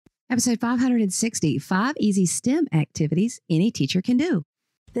Episode 560, 5 easy STEM activities any teacher can do.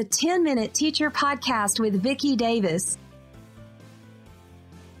 The 10-Minute Teacher Podcast with Vicki Davis.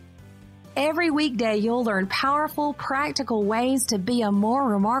 Every weekday, you'll learn powerful, practical ways to be a more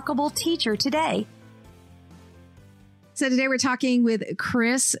remarkable teacher today. So today we're talking with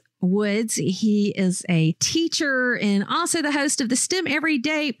Chris Woods. He is a teacher and also the host of the STEM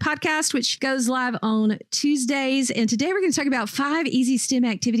Everyday podcast, which goes live on Tuesdays. And today we're going to talk about 5 easy STEM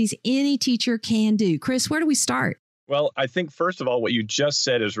activities any teacher can do. Chris, where do we start? Well, I think, first of all, what you just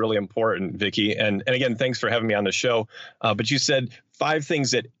said is really important, Vicki. And again, thanks for having me on the show. But you said 5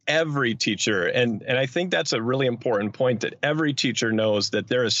 things that every teacher, and I think that's a really important point, that every teacher knows that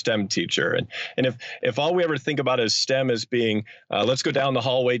they're a STEM teacher. And if all we ever think about as STEM as being, let's go down the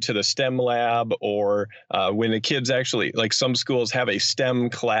hallway to the STEM lab, or when the kids actually, like some schools have a STEM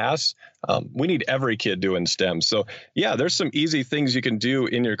class, we need every kid doing STEM. So yeah, there's some easy things you can do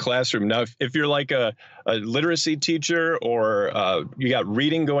in your classroom. Now, if you're like a literacy teacher, or you got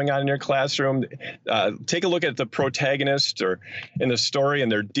reading going on in your classroom, take a look at the protagonist or in the story, and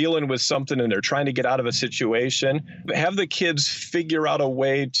they're dealing with something and they're trying to get out of a situation. Have the kids figure out a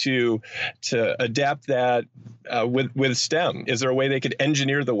way to adapt that with STEM. Is there a way they could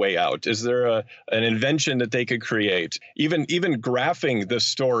engineer the way out? Is there an invention that they could create? Even graphing the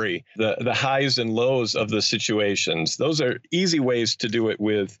story, the highs and lows of the situations. Those are easy ways to do it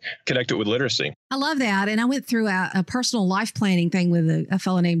connect it with literacy. I love that. And I went through a personal life planning thing with a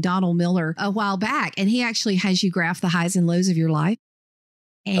fellow named Donald Miller a while back, and he actually has you graph the highs and lows of your life.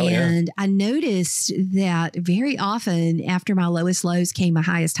 And I noticed that very often after my lowest lows came my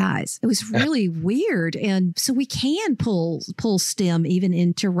highest highs. It was really weird. And so we can pull STEM even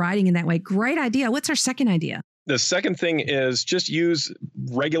into writing in that way. Great idea. What's our second idea? The second thing is just use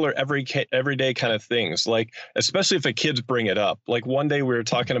regular everyday kind of things, like especially if the kids bring it up. Like one day we were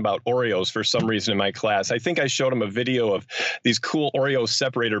talking about Oreos for some reason in my class. I think I showed them a video of these cool Oreo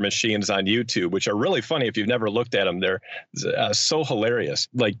separator machines on YouTube, which are really funny if you've never looked at them. They're so hilarious,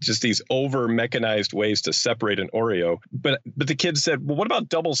 like just these over mechanized ways to separate an Oreo. But the kids said, well, what about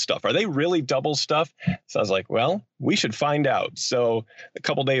double stuff? Are they really double stuff? So I was like, well, we should find out. So a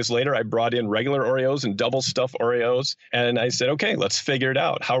couple days later, I brought in regular Oreos and double stuff Oreos. And I said, okay, let's figure it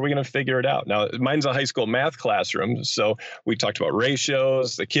out. How are we going to figure it out? Now, mine's a high school math classroom. So we talked about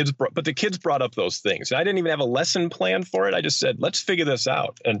ratios. The kids brought up those things. And I didn't even have a lesson plan for it. I just said, let's figure this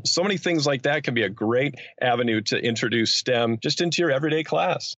out. And so many things like that can be a great avenue to introduce STEM just into your everyday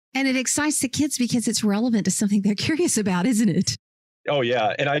class. And it excites the kids because it's relevant to something they're curious about, isn't it? Oh,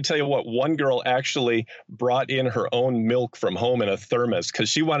 yeah. And I tell you what, one girl actually brought in her own milk from home in a thermos because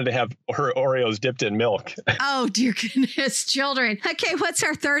she wanted to have her Oreos dipped in milk. Oh, dear goodness, children. Okay, what's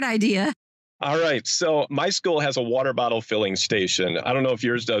our third idea? All right. So my school has a water bottle filling station. I don't know if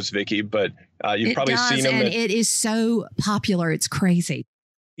yours does, Vicki, but you've probably seen them. And it is so popular. It's crazy.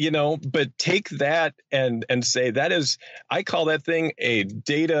 But take that and say that is, I call that thing a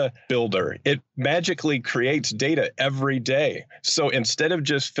data builder. It magically creates data every day. So instead of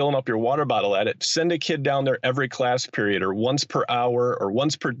just filling up your water bottle at it, send a kid down there every class period or once per hour or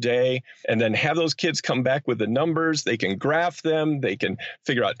once per day, and then have those kids come back with the numbers. They can graph them. They can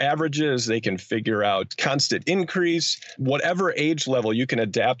figure out averages. They can figure out constant increase. Whatever age level, you can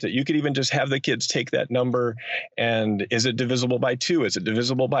adapt it. You could even just have the kids take that number and is it divisible by 2? Is it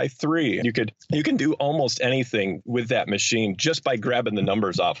divisible by 3? You can do almost anything with that machine just by grabbing the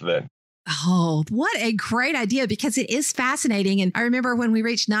numbers off of it. Oh, what a great idea, because it is fascinating. And I remember when we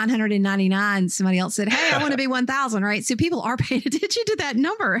reached 999, somebody else said, hey, I want to be 1,000, right? So people are paying attention to that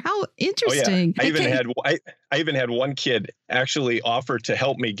number. How interesting. Oh, yeah. I even had one kid actually offer to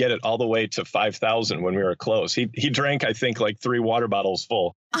help me get it all the way to 5,000 when we were close. He drank, I think, like 3 water bottles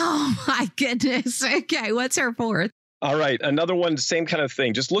full. Oh, my goodness. Okay, what's our fourth? All right. Another one, same kind of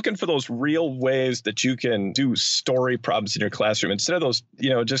thing. Just looking for those real ways that you can do story problems in your classroom instead of those,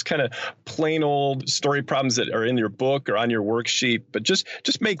 just kind of plain old story problems that are in your book or on your worksheet, but just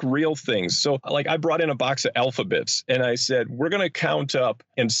make real things. So like I brought in a box of alphabets and I said, we're going to count up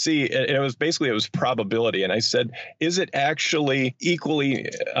and see. And it was probability. And I said, is it actually equally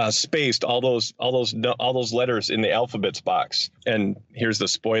spaced, all those letters in the alphabets box? And here's the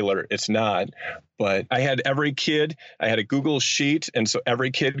spoiler. It's not. But I had every kid, I had a Google sheet, and so every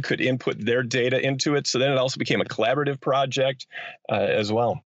kid could input their data into it. So then it also became a collaborative project as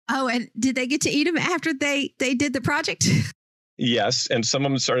well. Oh, and did they get to eat them after they did the project? Yes, and some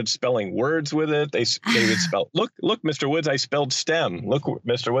of them started spelling words with it. They would spell, look, Mr. Woods, I spelled STEM. Look,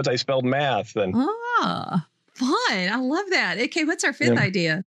 Mr. Woods, I spelled math. And fun. I love that. Okay, what's our fifth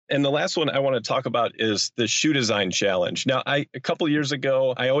idea? And the last one I want to talk about is the shoe design challenge. Now, a couple of years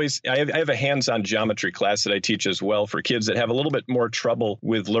ago, I have a hands-on geometry class that I teach as well for kids that have a little bit more trouble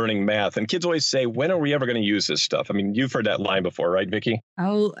with learning math. And kids always say, when are we ever going to use this stuff? I mean, you've heard that line before, right, Vicki?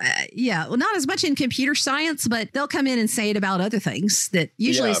 Oh, yeah. Well, not as much in computer science, but they'll come in and say it about other things that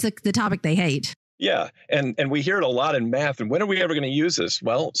usually is the topic they hate. Yeah. And we hear it a lot in math. And when are we ever going to use this?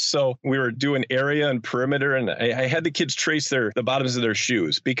 Well, so we were doing area and perimeter, and I had the kids trace the bottoms of their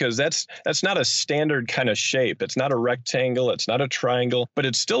shoes, because that's not a standard kind of shape. It's not a rectangle. It's not a triangle, but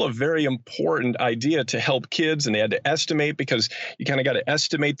it's still a very important idea to help kids. And they had to estimate, because you kind of got to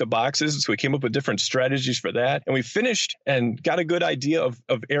estimate the boxes. So we came up with different strategies for that. And we finished and got a good idea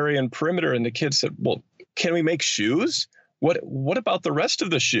of area and perimeter. And the kids said, well, can we make shoes? What about the rest of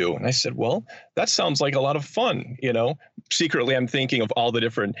the shoe? And I said, well, that sounds like a lot of fun. Secretly, I'm thinking of all the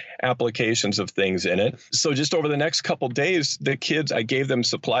different applications of things in it. So just over the next couple of days, the kids, I gave them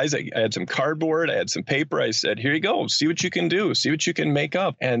supplies. I had some cardboard. I had some paper. I said, here you go. See what you can do. See what you can make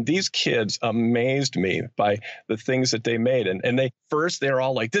up. And these kids amazed me by the things that they made. And they're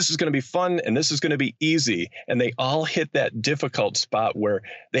all like, this is going to be fun and this is going to be easy. And they all hit that difficult spot where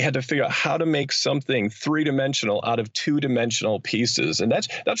they had to figure out how to make something three-dimensional out of two-dimensional pieces. And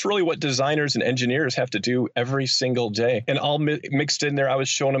that's really what designers and engineers have to do every single day. And all mixed in there, I was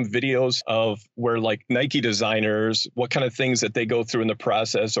showing them videos of where, like, Nike designers, what kind of things that they go through in the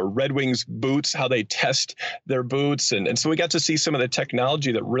process, or Red Wings boots, how they test their boots. And so we got to see some of the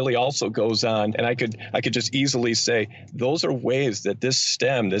technology that really also goes on. And I could just easily say, those are ways that this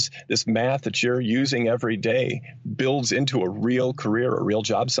STEM, this math that you're using every day, builds into a real career, a real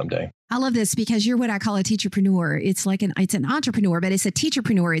job someday. I love this because you're what I call a teacherpreneur. It's an entrepreneur, but it's a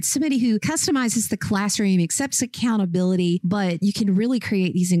teacherpreneur. It's somebody who customizes the classroom, accepts accountability, but you can really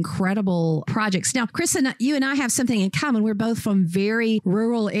create these incredible projects. Now, Chris, you and I have something in common. We're both from very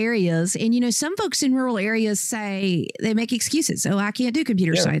rural areas. And, some folks in rural areas say they make excuses. Oh, I can't do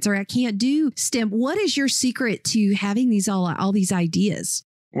computer science, or I can't do STEM. What is your secret to having all these ideas?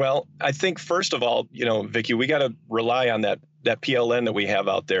 Well, I think first of all, Vicki, we got to rely on that PLN that we have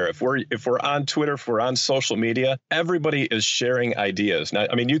out there. If we're on Twitter, if we're on social media, everybody is sharing ideas. Now,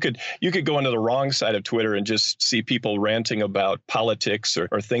 I mean, you could go into the wrong side of Twitter and just see people ranting about politics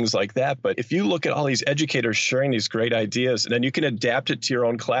or things like that. But if you look at all these educators sharing these great ideas, and then you can adapt it to your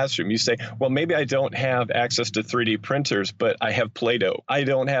own classroom. You say, well, maybe I don't have access to 3D printers, but I have Play-Doh. I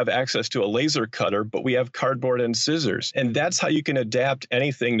don't have access to a laser cutter, but we have cardboard and scissors. And that's how you can adapt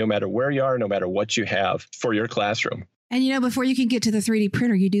anything, no matter where you are, no matter what you have, for your classroom. And, before you can get to the 3D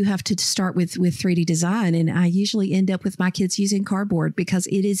printer, you do have to start with 3D design. And I usually end up with my kids using cardboard, because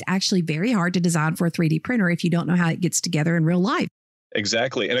it is actually very hard to design for a 3D printer if you don't know how it gets together in real life.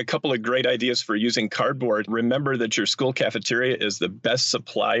 Exactly. And a couple of great ideas for using cardboard. Remember that your school cafeteria is the best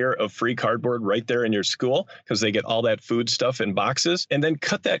supplier of free cardboard right there in your school, because they get all that food stuff in boxes. And then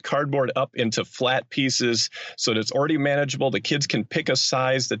cut that cardboard up into flat pieces so that it's already manageable. The kids can pick a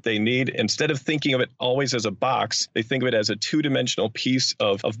size that they need. Instead of thinking of it always as a box, they think of it as a two-dimensional piece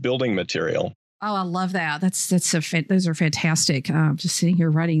of building material. Oh, I love that. Those are fantastic. I'm just sitting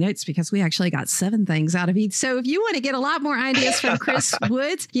here writing notes because we actually got 7 things out of each. So if you want to get a lot more ideas from Chris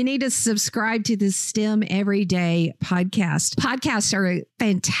Woods, you need to subscribe to the STEM Everyday podcast. Podcasts are a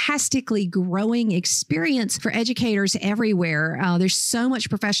fantastically growing experience for educators everywhere. There's so much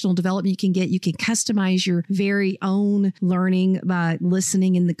professional development you can get. You can customize your very own learning by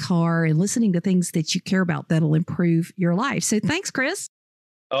listening in the car and listening to things that you care about that'll improve your life. So thanks, Chris.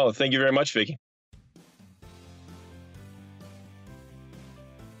 Oh, thank you very much, Vicki.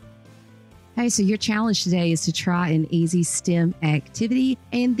 Hey, so your challenge today is to try an easy STEM activity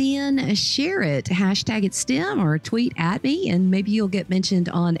and then share it. Hashtag it STEM or tweet at me, and maybe you'll get mentioned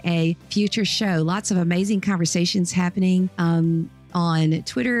on a future show. Lots of amazing conversations happening on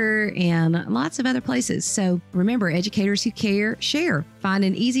Twitter and lots of other places. So remember, educators who care, share. Find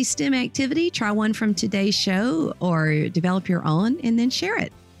an easy STEM activity, try one from today's show, or develop your own, and then share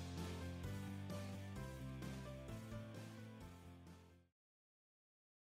it.